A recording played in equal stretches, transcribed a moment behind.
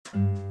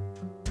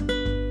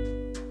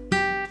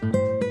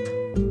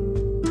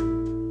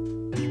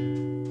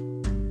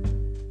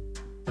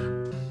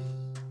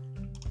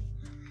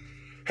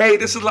Hey,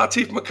 this is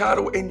Latif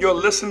Mercado, and you're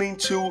listening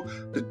to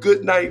the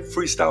Good Night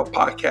Freestyle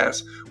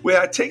Podcast,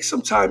 where I take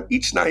some time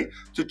each night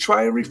to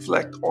try and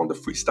reflect on the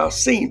freestyle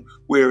scene,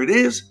 where it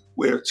is,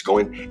 where it's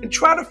going, and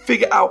try to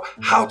figure out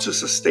how to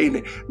sustain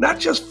it, not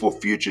just for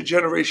future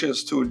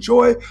generations to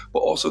enjoy, but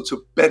also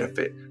to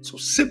benefit. So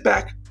sit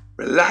back,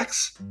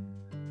 relax,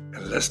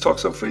 and let's talk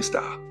some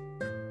freestyle.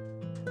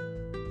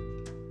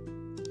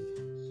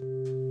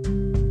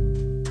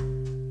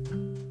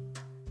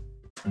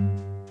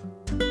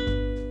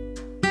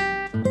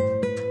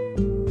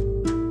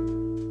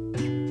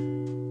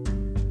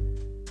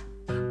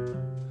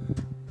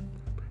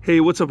 Hey,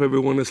 what's up,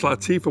 everyone? It's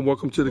Latif, and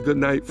welcome to the Good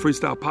Night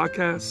Freestyle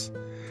Podcast.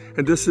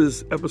 And this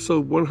is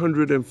episode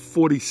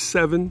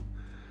 147.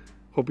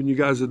 Hoping you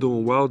guys are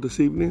doing well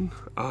this evening.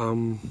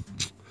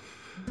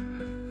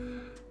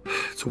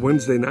 It's a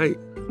Wednesday night.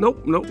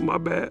 Nope, my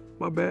bad.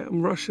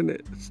 I'm rushing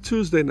it. It's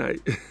Tuesday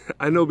night.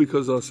 I know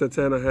because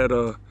Santana had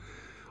a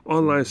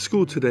online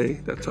school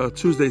today. That's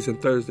Tuesdays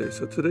and Thursdays.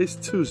 So today's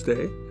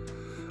Tuesday.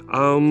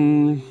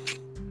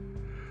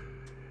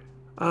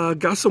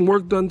 Got some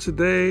work done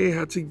today.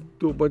 Had to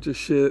do a bunch of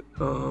shit.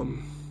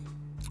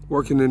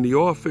 Working in the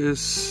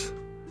office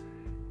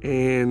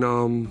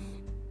and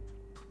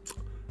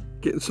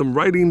getting some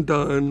writing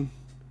done.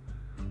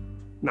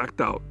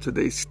 Knocked out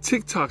today's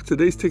TikTok.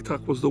 Today's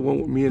TikTok was the one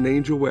with me and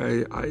Angel,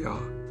 where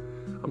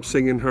I'm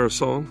singing her a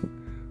song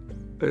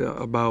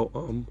about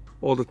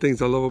all the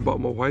things I love about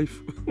my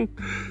wife.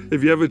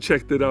 If you ever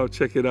checked it out,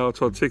 check it out.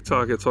 It's on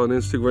TikTok. It's on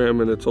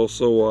Instagram, and it's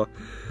also,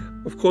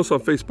 of course,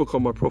 on Facebook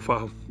on my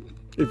profile.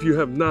 If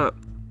you're not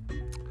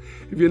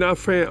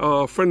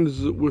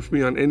friends with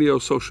me on any of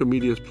those social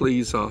medias,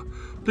 please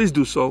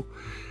do so.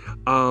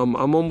 I'm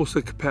almost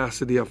at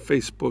capacity on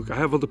Facebook. I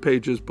have other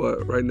pages,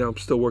 but right now I'm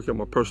still working on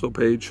my personal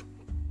page.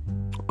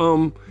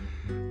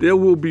 There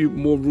will be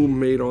more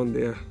room made on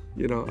there.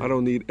 You know, I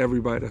don't need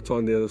everybody that's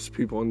on there. There's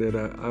people on there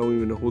that I don't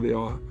even know who they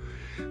are.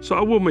 So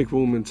I will make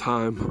room in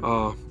time.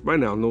 Right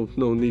now, no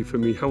need for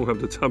me. I don't have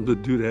the time to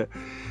do that.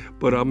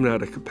 But I'm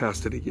not at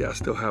capacity yet. I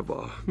still have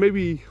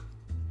maybe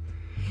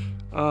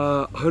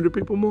 100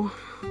 people more,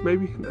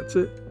 maybe. That's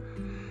it.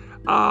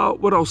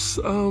 What else?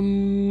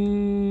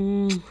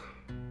 I'm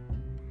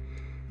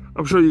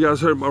sure you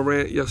guys heard my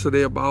rant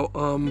yesterday about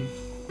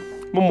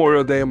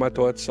Memorial Day and my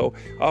thoughts. So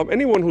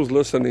anyone who's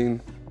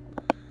listening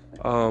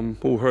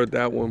who heard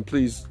that one,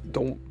 please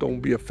don't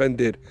be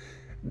offended.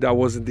 That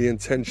wasn't the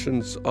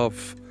intentions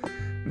of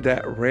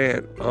that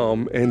rant,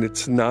 and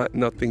it's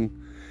nothing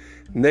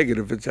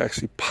negative. It's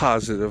actually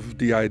positive.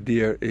 The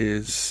idea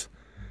is,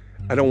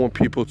 I don't want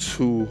people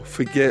to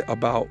forget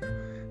about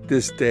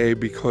this day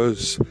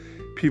because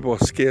people are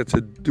scared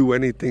to do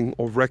anything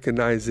or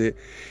recognize it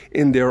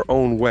in their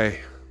own way,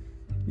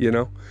 you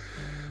know?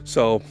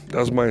 So that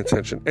was my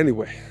intention.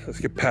 Anyway, let's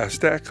get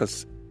past that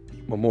because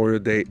Memorial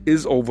Day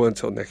is over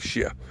until next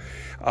year.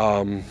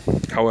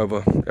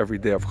 However, every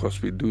day, of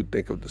course, we do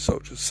think of the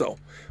soldiers. So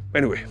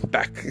anyway,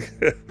 back.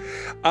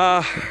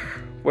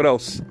 What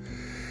else?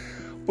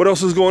 What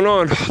else is going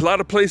on? A lot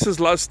of places,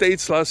 a lot of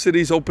states, a lot of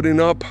cities opening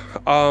up.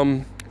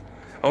 I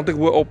don't think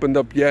we're opened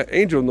up yet.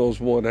 Angel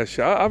knows more of that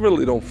shit. I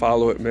really don't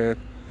follow it,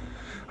 man.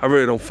 I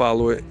really don't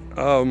follow it.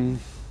 I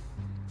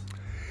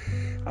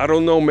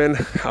don't know, man.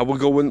 I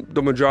would go with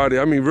the majority.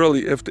 I mean,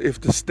 really, if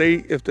the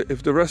state, if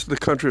the rest of the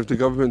country, if the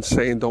government's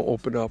saying don't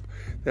open up,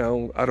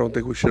 now I don't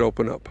think we should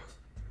open up.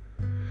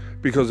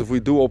 Because if we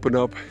do open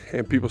up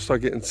and people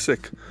start getting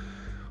sick,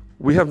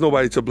 we have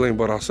nobody to blame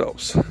but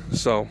ourselves.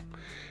 So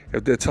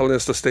if they're telling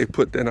us to stay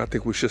put, then I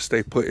think we should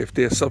stay put. If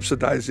they're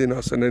subsidizing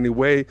us in any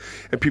way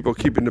and people are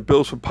keeping the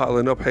bills from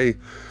piling up, hey,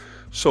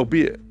 so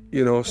be it.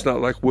 You know, it's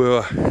not like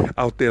we're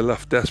out there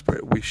left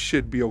desperate. We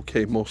should be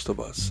okay, most of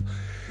us.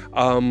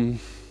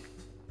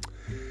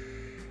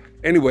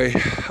 Anyway,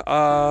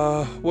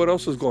 what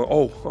else is going on?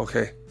 Oh,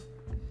 okay.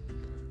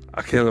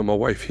 I can't let my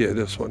wife hear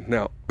this one.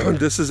 Now,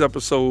 this is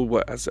episode,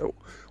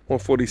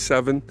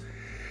 147.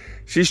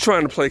 She's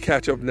trying to play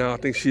catch up now. I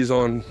think she's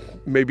on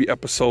maybe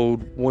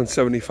episode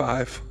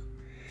 175.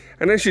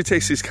 And then she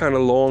takes these kind of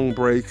long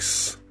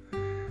breaks.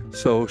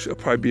 So she'll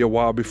probably be a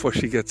while before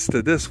she gets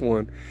to this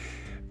one.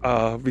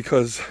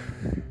 Because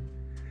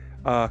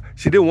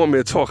she didn't want me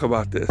to talk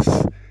about this.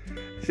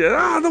 She said,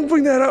 don't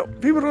bring that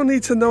up. People don't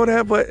need to know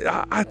that, but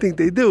I think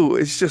they do.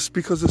 It's just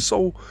because it's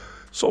so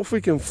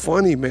freaking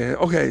funny, man.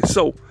 Okay,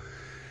 so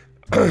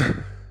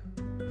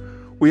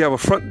we have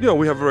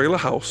we have a regular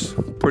house,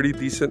 pretty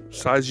decent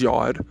sized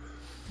yard.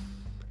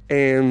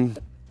 And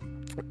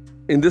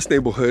in this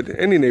neighborhood,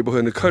 any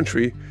neighborhood in the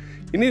country,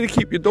 you need to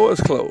keep your doors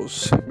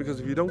closed. Because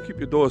if you don't keep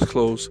your doors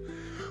closed,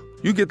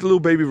 you get the little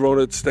baby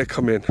rodents that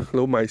come in,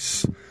 little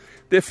mice.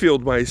 They're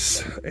field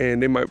mice,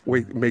 and they might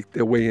make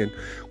their way in.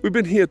 We've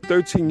been here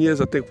 13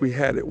 years. I think we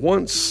had it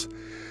once.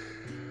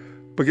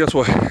 But guess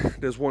what?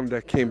 There's one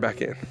that came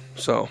back in.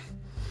 So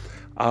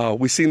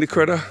we seen the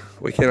critter.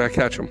 We cannot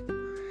catch him.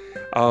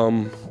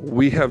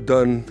 We have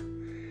done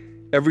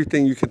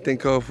everything you can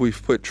think of. We've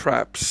put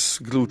traps,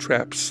 glue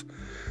traps,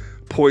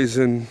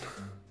 poison,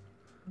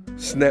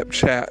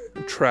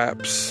 Snapchat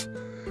traps,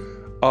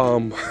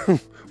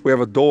 We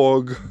have a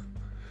dog.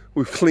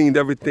 We've cleaned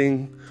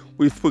everything.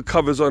 We've put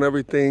covers on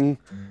everything.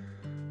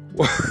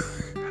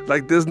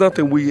 Like, there's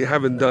nothing we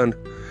haven't done.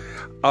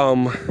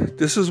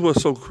 This is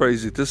what's so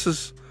crazy. This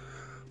is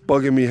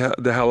bugging me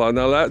the hell out.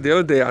 Now, the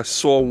other day I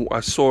saw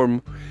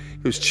him.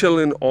 He was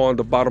chilling on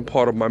the bottom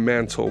part of my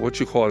mantle. What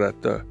you call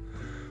that?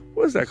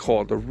 What is that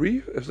called? The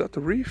reef? Is that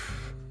the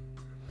reef?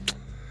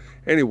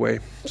 Anyway,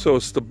 so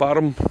it's the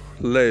bottom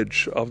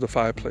ledge of the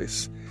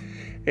fireplace.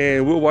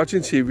 And we're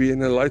watching TV,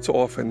 and the lights are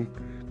off, and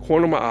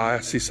corner of my eye,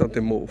 I see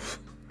something move.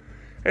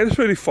 And it's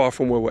really far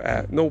from where we're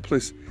at. No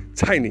place,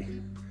 tiny.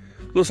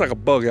 Looks like a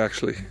bug,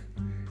 actually.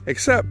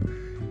 Except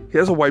he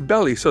has a white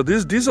belly. So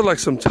these are like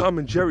some Tom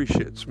and Jerry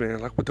shits, man.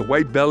 Like with the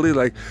white belly.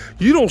 Like,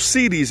 you don't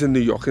see these in New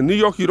York. In New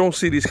York, you don't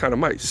see these kind of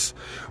mice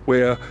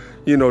where,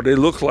 they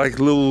look like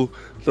the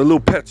little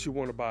pets you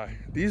want to buy.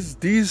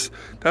 These,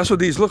 that's what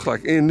these look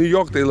like. In New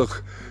York, they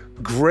look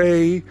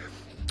gray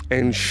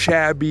and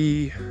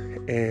shabby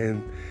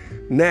and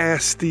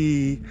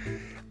nasty.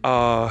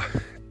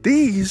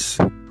 These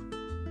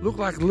look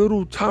like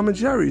little Tom and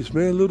Jerry's,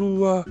 man.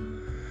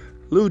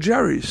 Little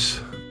Jerry's.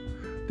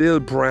 They're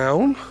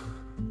brown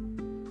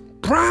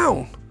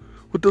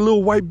with the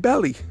little white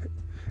belly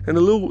and a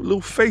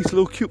little face,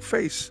 little cute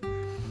face.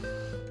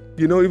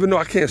 Even though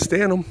I can't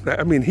stand him.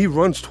 I mean, he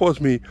runs towards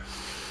me,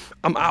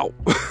 I'm out.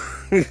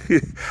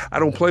 I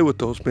don't play with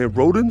those, man.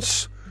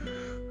 Rodents.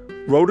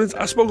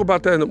 I spoke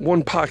about that in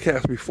one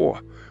podcast before,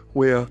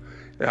 where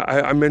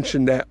I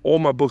mentioned that all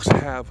my books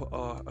have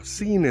a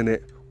scene in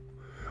it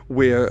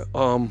where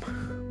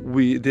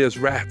there's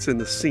rats in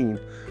the scene.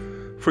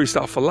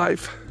 Freestyle for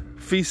Life,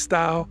 Feast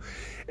Style,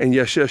 and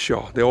Yes, Yes,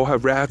 Y'all. They all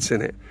have rats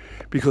in it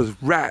because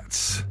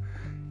rats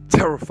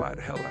terrify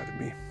the hell out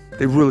of me.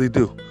 They really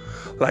do.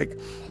 Like,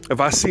 if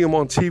I see them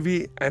on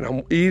TV and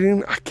I'm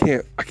eating, I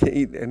can't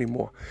eat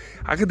anymore.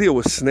 I could deal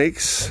with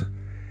snakes.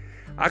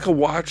 I could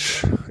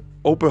watch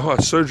open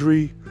heart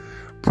surgery,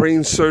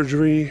 brain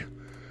surgery,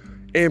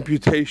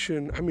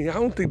 amputation. I mean, I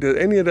don't think that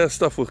any of that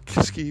stuff will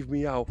skeeve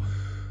me out.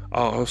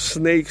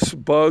 Snakes,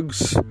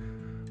 bugs.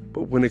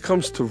 But when it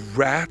comes to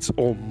rats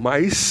or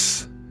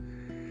mice,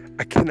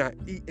 I cannot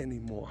eat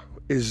anymore.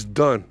 It's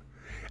done.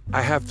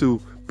 I have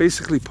to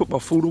basically put my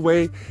food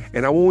away,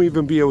 and I won't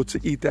even be able to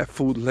eat that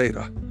food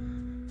later.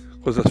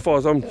 Because as far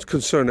as I'm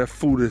concerned, that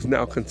food is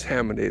now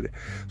contaminated.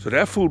 So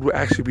that food will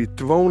actually be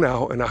thrown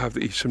out, and I'll have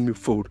to eat some new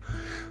food.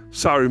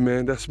 Sorry,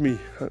 man, that's me.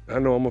 I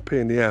know I'm a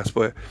pain in the ass,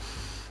 but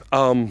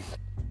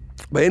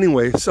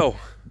anyway, so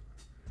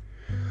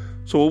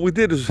what we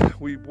did is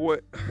we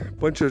bought a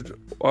bunch of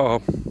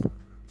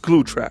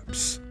glue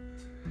traps,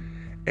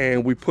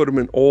 and we put them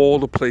in all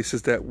the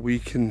places that we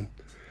can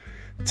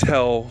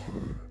tell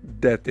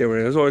that they're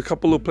in. There's only a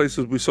couple of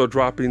places we saw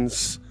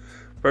droppings,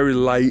 very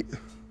light,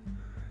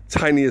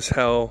 tiny as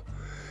hell.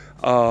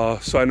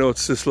 So I know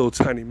it's this little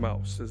tiny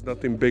mouse. There's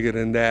nothing bigger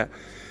than that.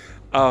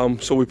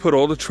 So we put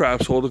all the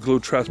traps, all the glue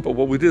traps, but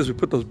what we did is we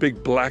put those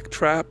big black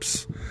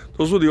traps.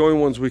 Those were the only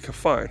ones we could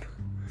find.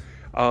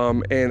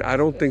 And I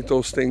don't think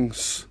those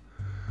things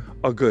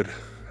are good.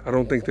 I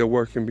don't think they're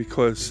working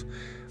because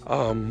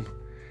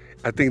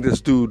I think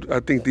this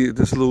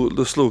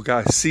little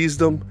guy sees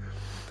them,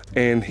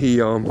 and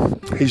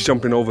he's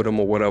jumping over them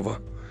or whatever.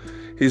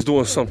 He's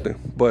doing something,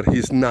 but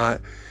he's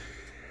not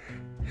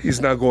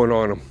going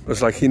on them.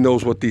 It's like he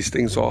knows what these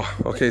things are.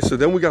 Okay, so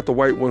then we got the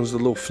white ones, the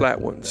little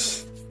flat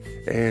ones,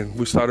 and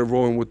we started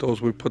rolling with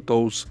those. We put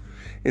those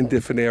in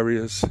different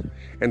areas,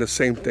 and the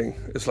same thing.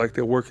 It's like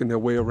they're working their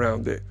way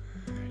around it,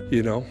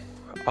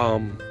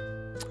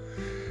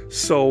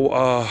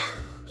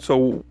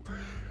 So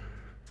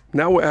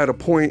now we're at a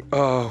point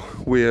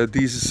where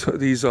these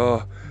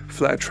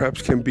flat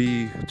traps can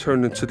be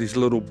turned into these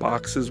little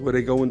boxes where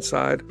they go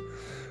inside.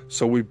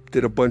 So we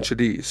did a bunch of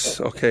these,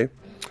 okay?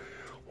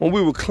 When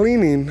we were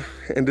cleaning,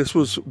 and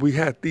we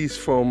had these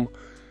from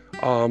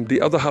the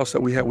other house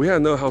that we had. We had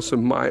another house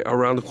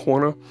around the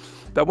corner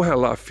that one had a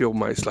lot of field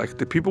mice. Like,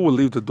 the people would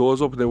leave the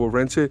doors open. They were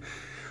rented.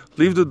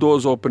 Leave the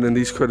doors open, and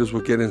these critters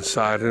would get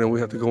inside, and then we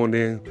had to go in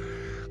there and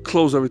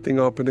close everything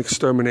up and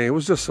exterminate. It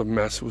was just a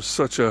mess. It was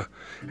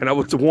and I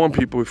would warn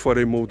people before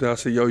they moved out. I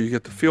said, yo, you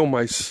get the field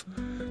mice.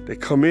 They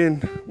come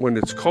in when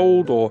it's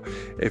cold, or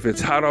if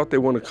it's hot out, they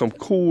want to come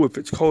cool. If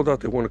it's cold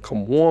out, they want to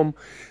come warm.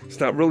 It's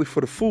not really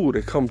for the food.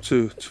 They come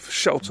to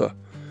shelter.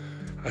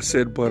 I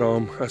said,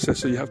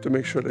 so you have to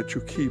make sure that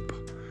you keep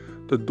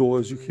the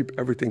doors, you keep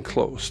everything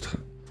closed.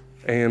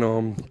 And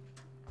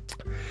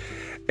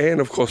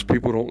of course,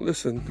 people don't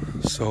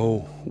listen.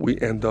 So we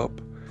end up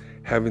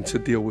having to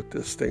deal with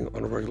this thing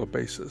on a regular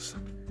basis,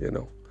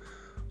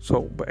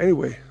 So, but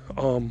anyway,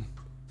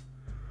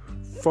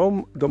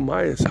 from the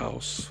Myers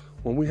house,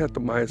 when we had the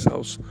Myers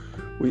house,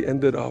 we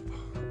ended up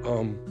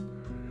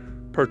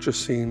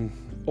purchasing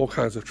all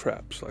kinds of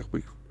traps. Like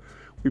we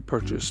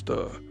purchased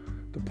the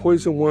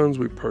poison ones,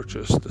 we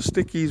purchased the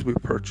stickies, we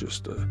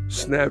purchased the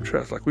snap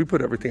traps. Like, we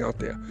put everything out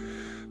there.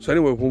 So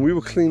anyway, when we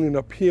were cleaning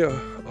up here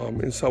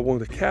inside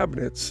one of the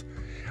cabinets,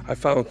 I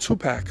found 2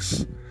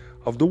 packs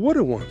of the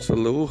wooden ones, the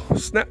little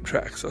snap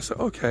tracks. I said,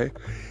 okay.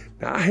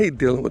 Now, I hate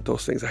dealing with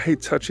those things. I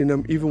hate touching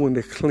them, even when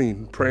they're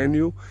clean, brand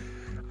new.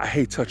 I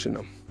hate touching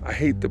them. I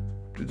hate the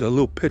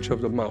little picture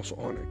of the mouse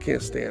on it.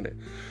 Can't stand it.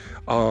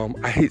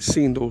 I hate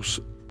seeing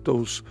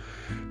those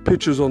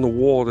pictures on the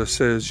wall that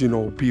says,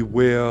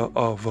 beware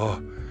of,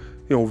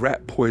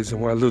 rat poison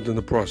when I lived in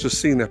the Bronx.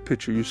 Just seeing that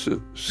picture used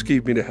to scare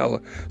the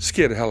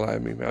hell out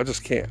of me, man. I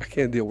just can't. I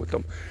can't deal with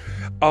them.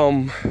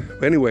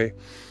 But anyway,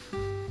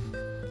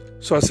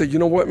 so I said, you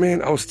know what,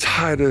 man? I was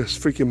tired of this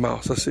freaking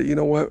mouse. I said, you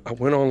know what? I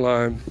went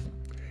online,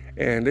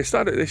 and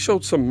they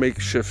showed some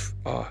makeshift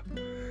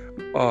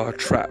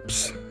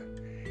traps.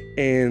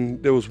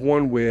 And there was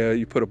one where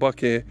you put a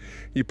bucket,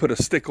 you put a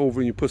stick over,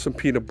 and you put some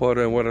peanut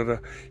butter and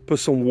whatever, put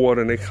some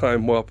water, and they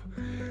climb up.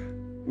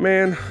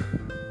 Man,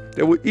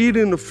 they were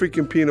eating the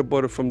freaking peanut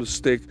butter from the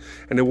stick,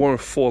 and they weren't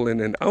falling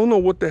in. I don't know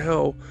what the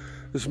hell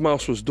this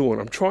mouse was doing.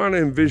 I'm trying to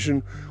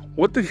envision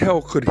what the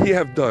hell could he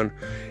have done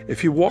if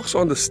he walks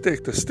on the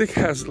stick. The stick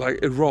has,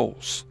 it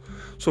rolls.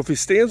 So if he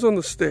stands on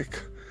the stick,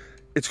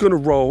 it's going to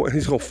roll, and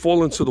he's going to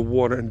fall into the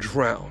water and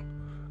drown.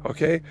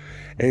 Okay?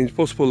 And you're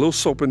supposed to put a little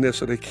soap in there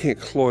so they can't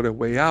claw their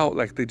way out.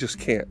 They just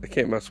can't. They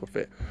can't mess with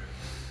it.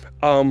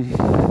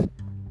 But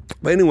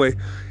anyway,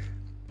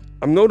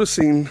 I'm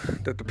noticing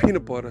that the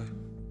peanut butter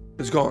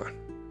is gone.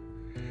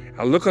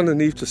 I look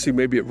underneath to see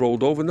maybe it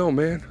rolled over. No,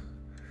 man.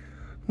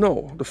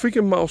 No, the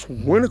freaking mouse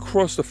went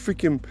across the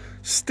freaking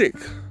stick,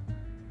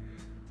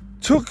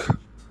 took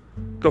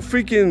the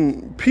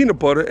freaking peanut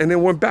butter, and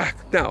then went back.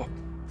 Now,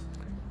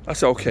 I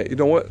said, okay, you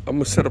know what? I'm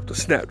going to set up the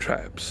snap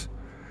traps.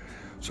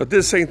 So I did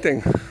the same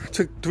thing. I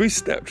took 3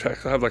 snap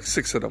traps. I have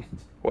 6 of them,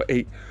 or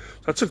 8.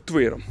 So I took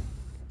 3 of them.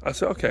 I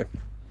said, okay.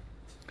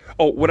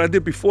 Oh, what I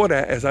did before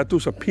that is I threw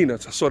some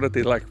peanuts. I saw that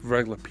they like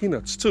regular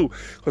peanuts too,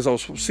 because I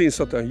was seeing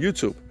something on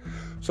YouTube.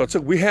 So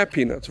we had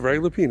peanuts,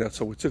 regular peanuts.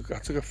 So I took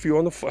a few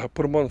on the floor. I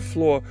put them on the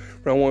floor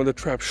around one of the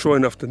traps. Sure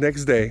enough, the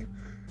next day,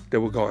 they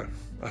were gone.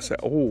 I said,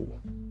 oh,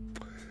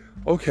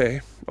 okay,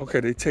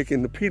 they're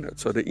taking the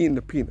peanuts, or they're eating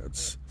the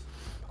peanuts.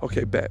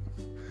 Okay, bet.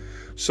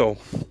 So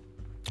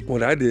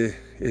what I did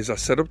is I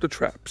set up the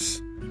traps,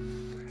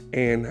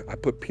 and I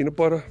put peanut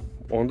butter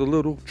on the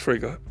little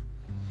trigger.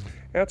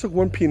 And I took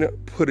one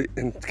peanut, put it,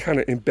 and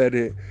kind of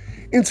embedded it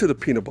into the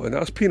peanut butter. Now,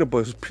 it's peanut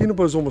butter. Peanut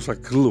butter is almost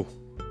like glue.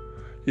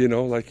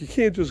 You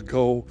can't just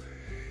go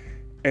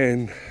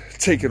and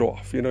take it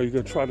off. You're going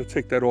to try to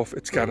take that off.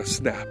 It's got to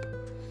snap.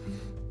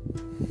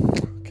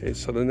 Okay,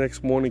 so the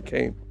next morning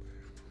came.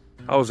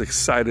 I was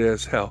excited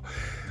as hell.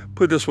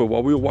 Put it this way,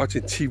 while we were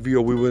watching TV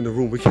or we were in the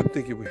room, we kept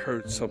thinking we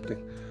heard something.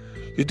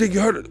 You think you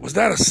heard it? Was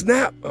that a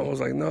snap? I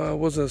was like, no, it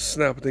wasn't a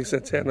snap. I think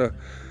Santana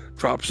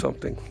dropped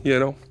something,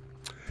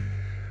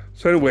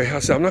 So anyway, I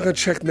said, I'm not going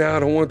to check now. I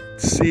don't want to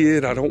see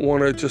it. I don't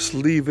want to just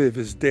leave it. If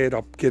it's dead,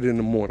 I'll get it in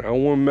the morning. I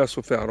don't want to mess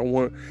with it. I don't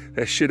want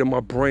that shit in my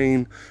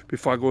brain.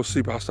 Before I go to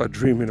sleep, I'll start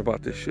dreaming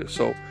about this shit.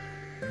 So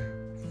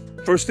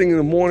first thing in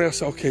the morning, I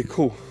said, okay,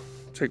 cool.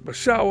 Take my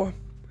shower,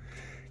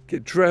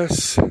 get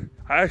dressed.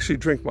 I actually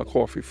drink my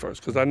coffee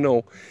first, because I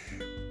know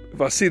if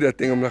I see that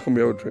thing, I'm not going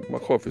to be able to drink my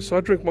coffee. So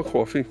I drink my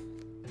coffee.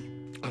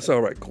 I said,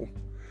 all right, cool.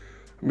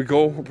 Let me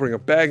go. I'll bring a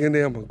bag in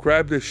there. I'm going to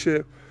grab this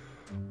shit,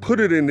 put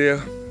it in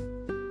there.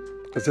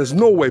 Because there's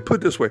no way, put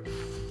it this way,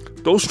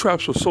 those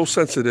traps were so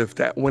sensitive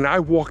that when I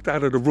walked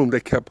out of the room, they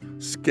kept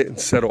getting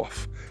set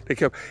off.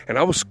 And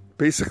I was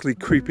basically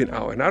creeping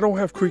out. And I don't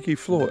have creaky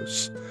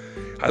floors.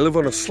 I live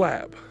on a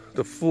slab.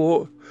 The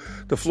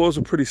floors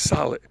are pretty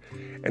solid.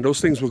 And those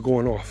things were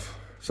going off.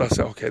 So I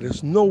said, okay,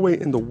 there's no way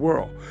in the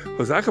world.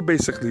 Because I could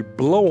basically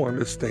blow on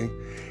this thing,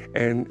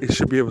 and it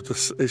should be able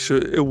to,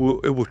 it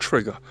will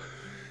trigger.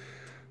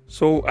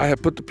 So I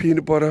had put the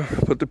peanut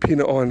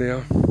on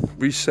there,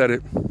 reset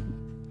it,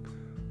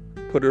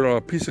 put it on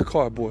a piece of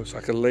cardboard so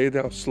I could lay it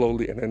down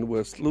slowly, and then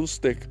with a little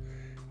stick,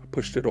 I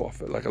pushed it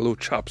off, like a little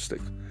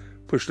chopstick.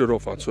 Pushed it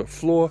off onto the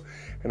floor,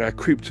 and I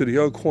creeped to the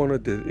other corner,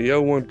 did the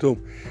other one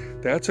too.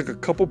 Then I took a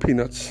couple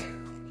peanuts,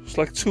 just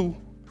like 2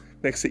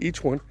 next to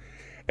each one,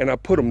 and I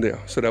put them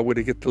there so that way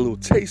they get the little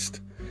taste,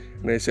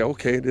 and they say,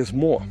 okay, there's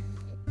more.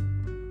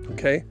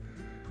 Okay?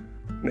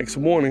 Next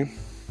morning,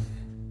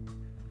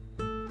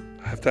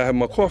 after I have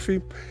my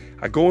coffee,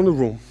 I go in the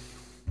room,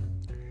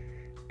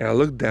 and I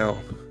look down,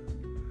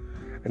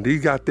 and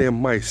these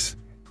goddamn mice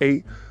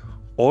ate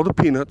all the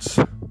peanuts,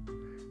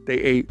 they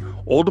ate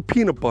all the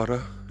peanut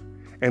butter,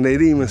 and they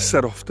didn't even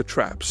set off the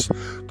traps.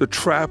 The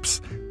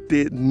traps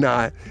did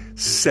not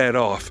set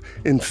off.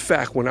 In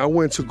fact, when I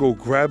went to go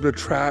grab the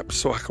traps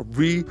so I could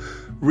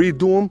redo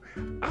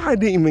them, I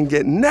didn't even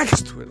get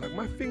next to it. Like,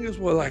 my fingers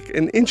were like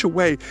an inch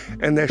away,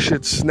 and that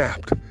shit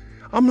snapped.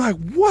 I'm like,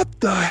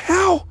 what the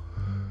hell?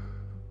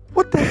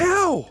 What the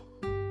hell?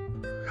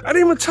 I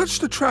didn't even touch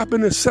the trap,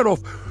 and it set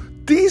off.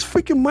 These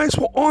freaking mice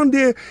were on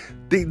there.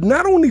 They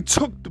not only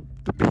took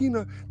the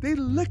peanut, they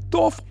licked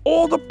off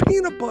all the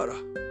peanut butter.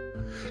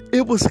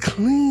 It was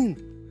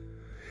clean.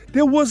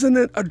 There wasn't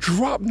a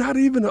drop, not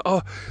even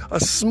a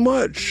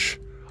smudge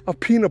of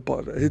peanut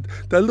butter.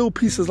 That little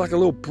piece is like a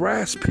little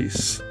brass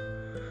piece.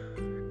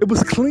 It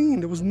was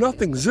clean. There was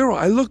nothing, zero.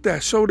 I looked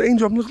at, showed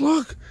Angel. I'm like,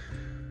 look.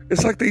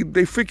 It's like they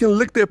freaking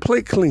licked their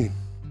plate clean.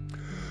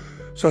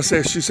 So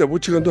she said,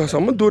 what you gonna do? I said,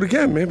 I'm gonna do it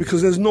again, man,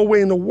 because there's no way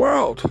in the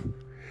world.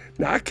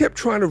 Now, I kept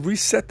trying to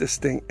reset this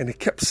thing, and it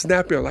kept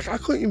snapping. Like, I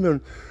couldn't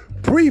even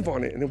breathe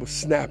on it, and it was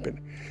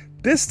snapping.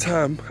 This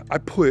time, I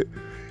put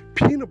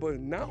peanut butter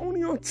not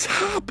only on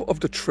top of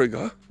the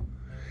trigger,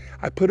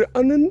 I put it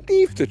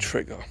underneath the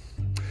trigger.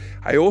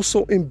 I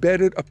also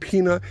embedded a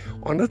peanut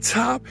on the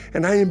top,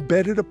 and I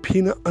embedded a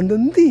peanut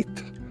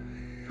underneath.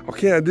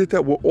 Okay, I did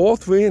that with all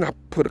three, and I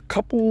put a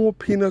couple more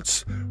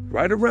peanuts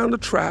right around the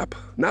trap.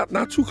 Not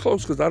too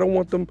close, because I don't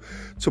want them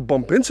to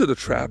bump into the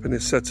trap, and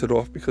it sets it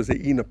off because they're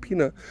eating a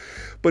peanut,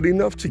 but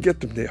enough to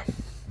get them there.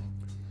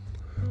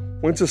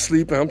 Went to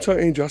sleep, and I'm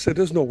telling Angel, I said,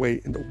 there's no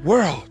way in the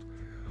world.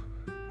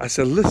 I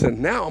said,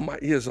 listen, now my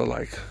ears are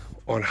like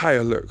on high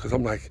alert, because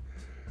I'm like,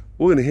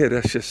 we're going to hear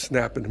that shit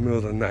snap in the middle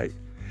of the night.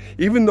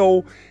 Even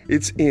though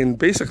it's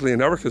basically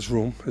in Erica's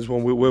room, is where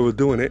we're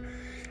doing it,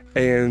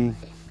 and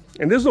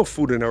there's no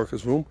food in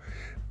Erica's room.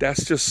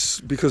 That's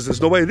just because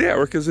there's nobody there.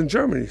 Erica's in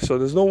Germany, so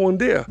there's no one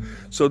there.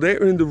 So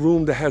they're in the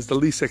room that has the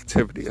least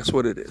activity. That's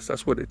what it is.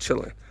 That's where they're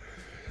chilling.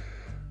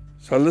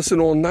 So I listen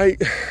all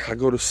night. I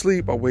go to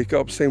sleep. I wake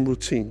up, same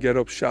routine. Get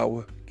up,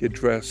 shower, get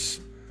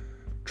dressed,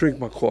 drink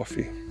my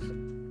coffee.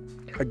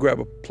 I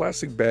grab a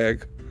plastic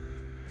bag.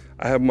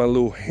 I have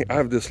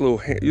this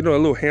little, a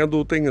little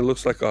handle thing. It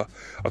looks like a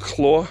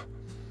claw.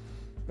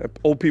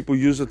 Old people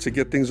use it to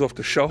get things off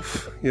the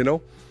shelf,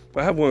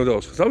 But I have one of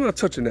those because I'm not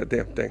touching that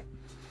damn thing.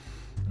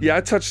 Yeah,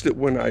 I touched it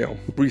when I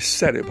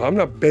reset it, but I'm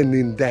not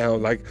bending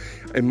down. Like,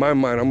 in my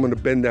mind, I'm going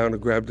to bend down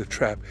and grab the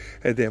trap,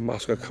 and then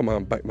mouse going to come out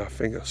and bite my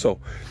finger. So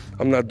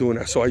I'm not doing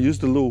that. So I used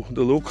the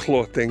little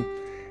claw thing,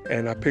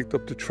 and I picked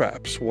up the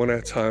traps one at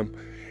a time,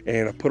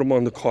 and I put them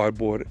on the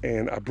cardboard,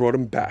 and I brought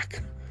them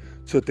back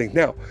to the thing.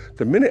 Now,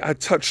 the minute I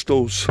touched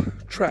those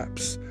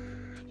traps,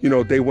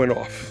 they went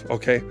off,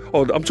 okay?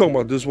 Oh, I'm talking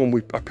about this one.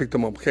 I picked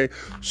them up, okay?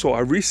 So I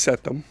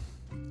reset them.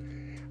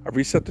 I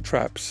reset the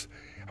traps.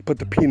 I put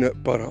the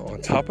peanut butter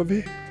on top of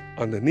it,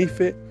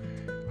 underneath it.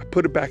 I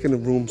put it back in the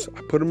rooms.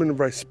 I put them in the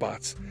right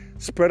spots.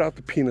 Spread out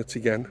the peanuts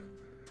again.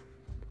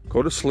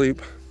 Go to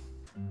sleep.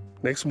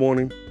 Next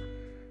morning,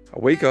 I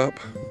wake up,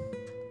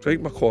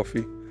 drink my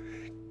coffee,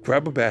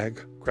 grab a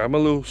bag, grab my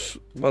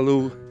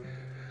little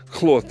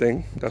claw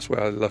thing. That's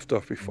where I left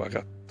off before I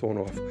got thrown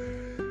off.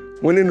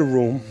 Went in the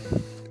room.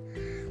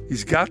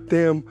 These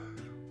goddamn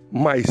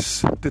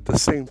mice did the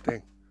same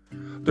thing.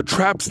 The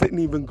traps didn't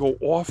even go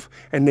off,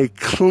 and they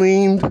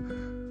cleaned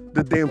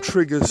the damn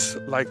triggers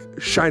like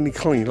shiny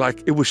clean,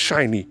 like it was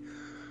shiny,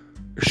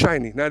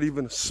 not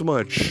even a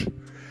smudge.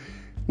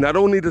 Not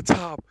only the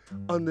top,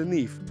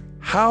 underneath.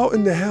 How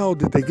in the hell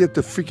did they get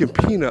the freaking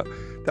peanut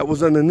that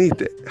was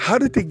underneath it? How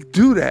did they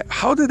do that?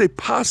 How did they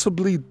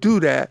possibly do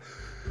that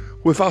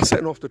without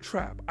setting off the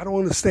trap? I don't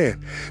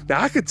understand.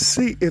 Now, I could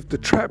see if the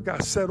trap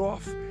got set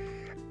off,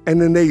 and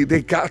then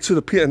they got to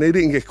the peanut and they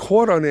didn't get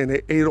caught on it and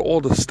they ate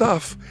all the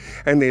stuff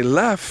and they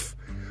left,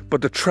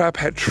 but the trap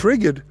had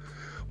triggered.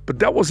 But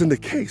that wasn't the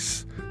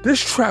case.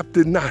 This trap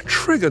did not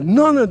trigger.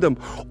 None of them.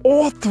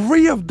 All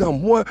three of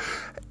them were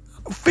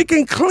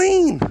freaking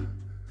clean.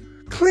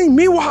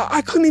 Meanwhile,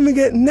 I couldn't even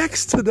get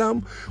next to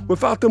them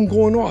without them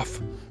going off.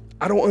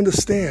 I don't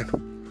understand.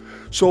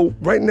 So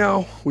right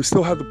now, we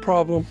still have the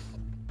problem.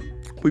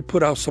 We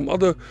put out some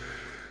other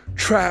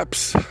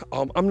traps.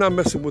 I'm not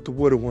messing with the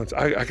wooden ones.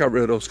 I got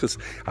rid of those because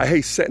I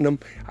hate setting them.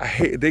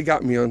 They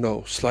got me on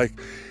those. Like,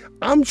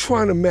 I'm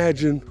trying to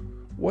imagine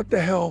what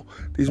the hell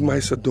these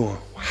mice are doing.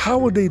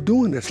 How are they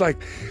doing this?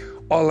 Like,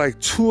 are like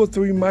 2 or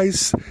 3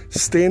 mice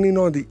standing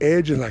on the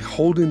edge and like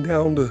holding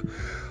down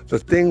the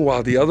thing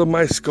while the other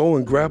mice go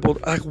and grab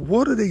hold? Like,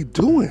 what are they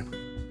doing?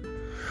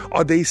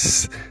 Are they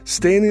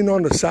standing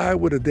on the side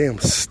with a damn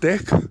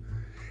stick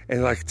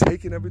and like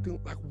taking everything?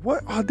 Like,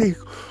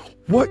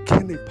 what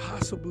can they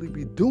possibly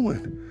be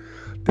doing?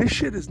 This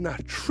shit is not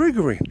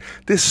triggering.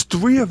 There's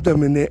 3 of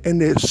them in there,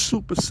 and they're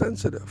super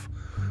sensitive.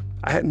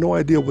 I had no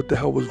idea what the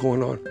hell was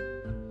going on.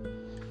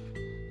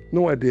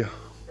 No idea.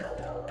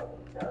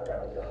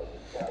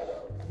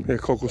 Yeah,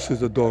 Coco sees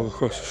the dog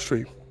across the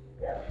street.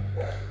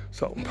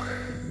 So,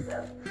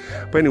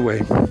 but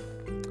anyway,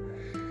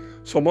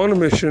 so I'm on a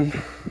mission.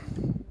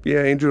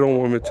 Yeah, Angel don't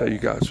want me to tell you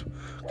guys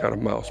got a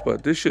mouse,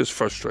 but this shit's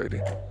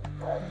frustrating.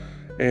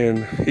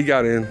 And he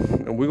got in,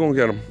 and we're going to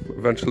get him.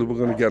 Eventually, we're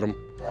going to get him.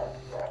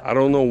 I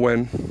don't know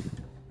when,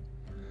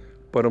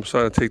 but I'm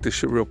starting to take this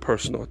shit real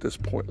personal at this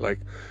point. Like,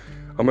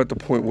 I'm at the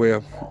point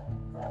where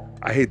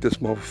I hate this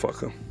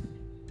motherfucker.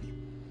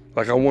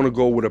 Like, I want to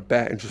go with a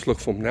bat and just look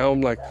for him. Now I'm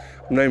not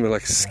even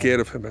like scared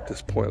of him at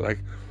this point.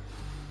 Like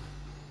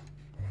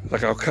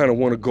I kind of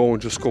want to go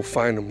and just go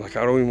find him. Like,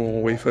 I don't even want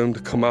to wait for him to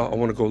come out. I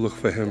want to go look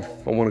for him.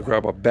 I want to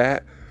grab a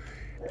bat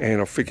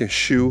and a freaking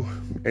shoe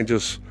and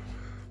just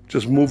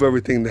move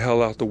everything the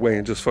hell out the way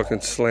and just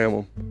fucking slam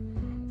them.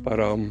 But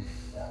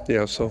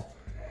so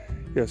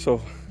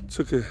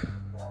took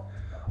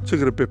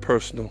it a bit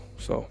personal.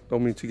 So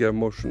don't mean to get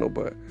emotional,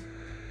 but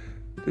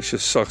This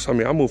shit sucks. I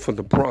mean, I moved from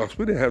the Bronx.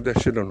 We didn't have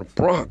that shit in the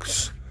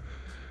Bronx.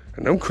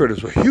 And them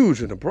critters were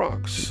huge in the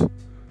Bronx.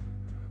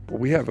 But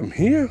we have them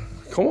here?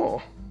 Come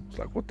on. It's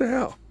like, what the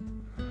hell?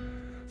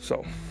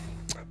 So,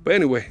 but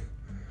anyway.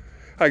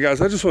 All right,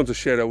 guys, I just wanted to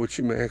share that with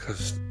you, man,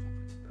 because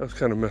that was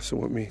kind of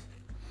messing with me.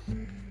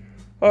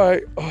 All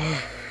right.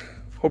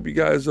 Hope you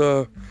guys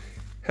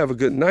have a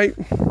good night.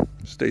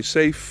 Stay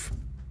safe.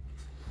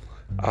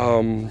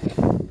 And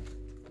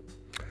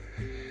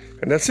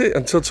that's it.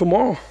 Until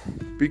tomorrow.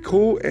 Be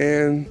cool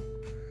and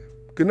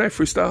good night,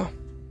 Freestyle.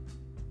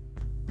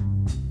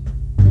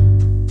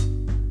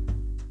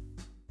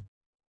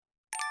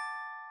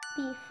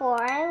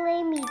 Before I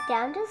lay me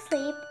down to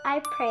sleep, I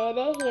pray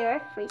to hear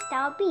a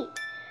freestyle beat.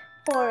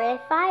 For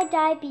if I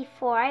die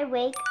before I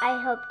wake,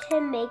 I hope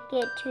to make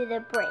it to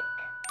the break.